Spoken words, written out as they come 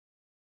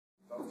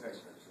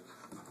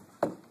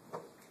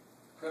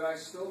Can I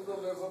still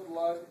deliver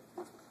blood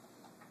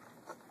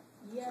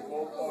Yeah. to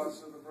all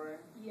parts of the brain?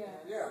 Yes.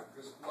 Yeah,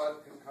 because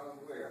blood can come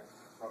where?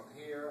 From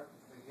here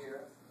to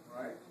here,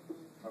 right?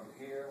 From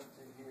here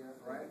to here,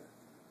 right?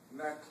 Isn't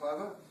that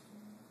clever?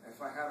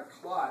 If I had a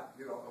clot,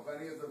 of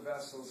any of the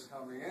vessels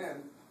coming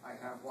in, I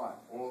have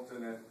what?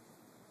 Alternate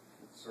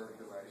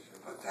circulation.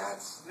 But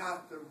that's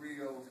not the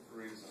real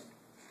reason.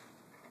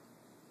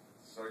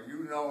 So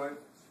you know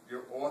it,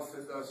 your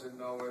author doesn't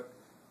know it,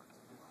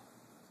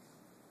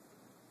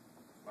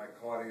 my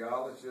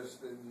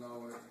cardiologist didn't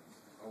know it,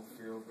 don't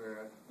feel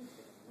bad.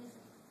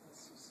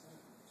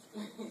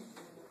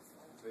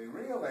 The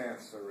real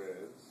answer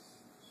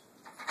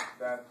is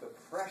that the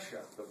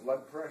pressure, the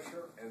blood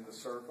pressure in the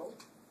circle,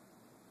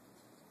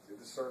 see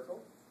the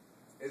circle,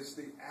 is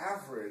the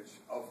average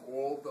of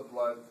all the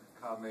blood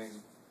coming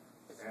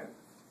in.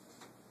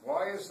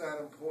 Why is that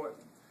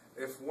important?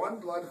 If one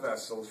blood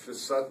vessel should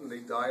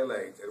suddenly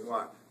dilate and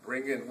what?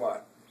 Bring in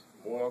what?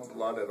 More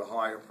blood at a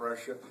higher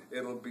pressure,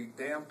 it'll be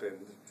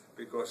dampened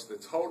because the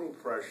total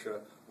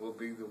pressure will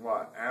be the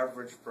what?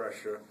 Average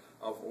pressure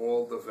of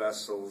all the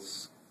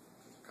vessels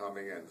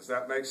coming in. Does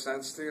that make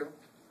sense to you?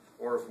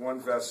 Or if one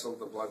vessel,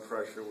 the blood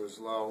pressure was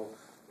low,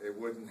 it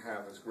wouldn't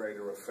have as great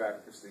an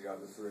effect as the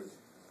other three.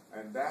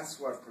 And that's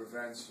what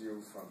prevents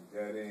you from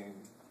getting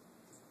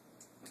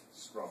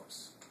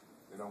strokes.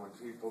 When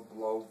people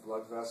blow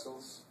blood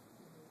vessels,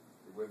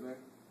 you with me?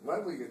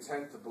 When we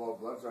attempt to blow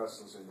blood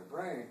vessels in your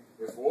brain,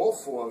 if all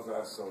four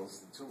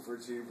vessels, the two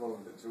vertebral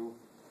and the two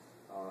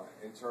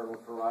internal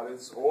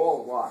carotids,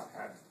 all what?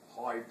 Had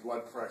high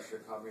blood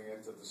pressure coming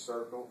into the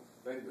circle,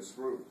 then you're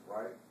screwed,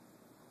 right?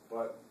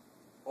 But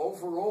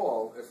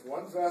overall, if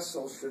one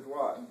vessel should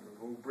what?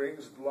 Who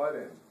brings blood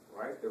in,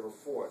 right? There are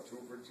four, two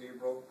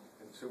vertebral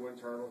and two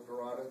internal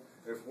carotid.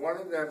 If one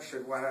of them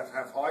should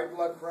have high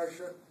blood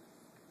pressure,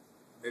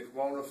 it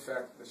won't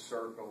affect the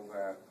circle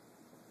that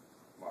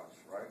much,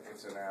 right?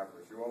 It's an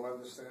average. You all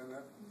understand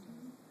that?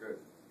 Mm-hmm. Good.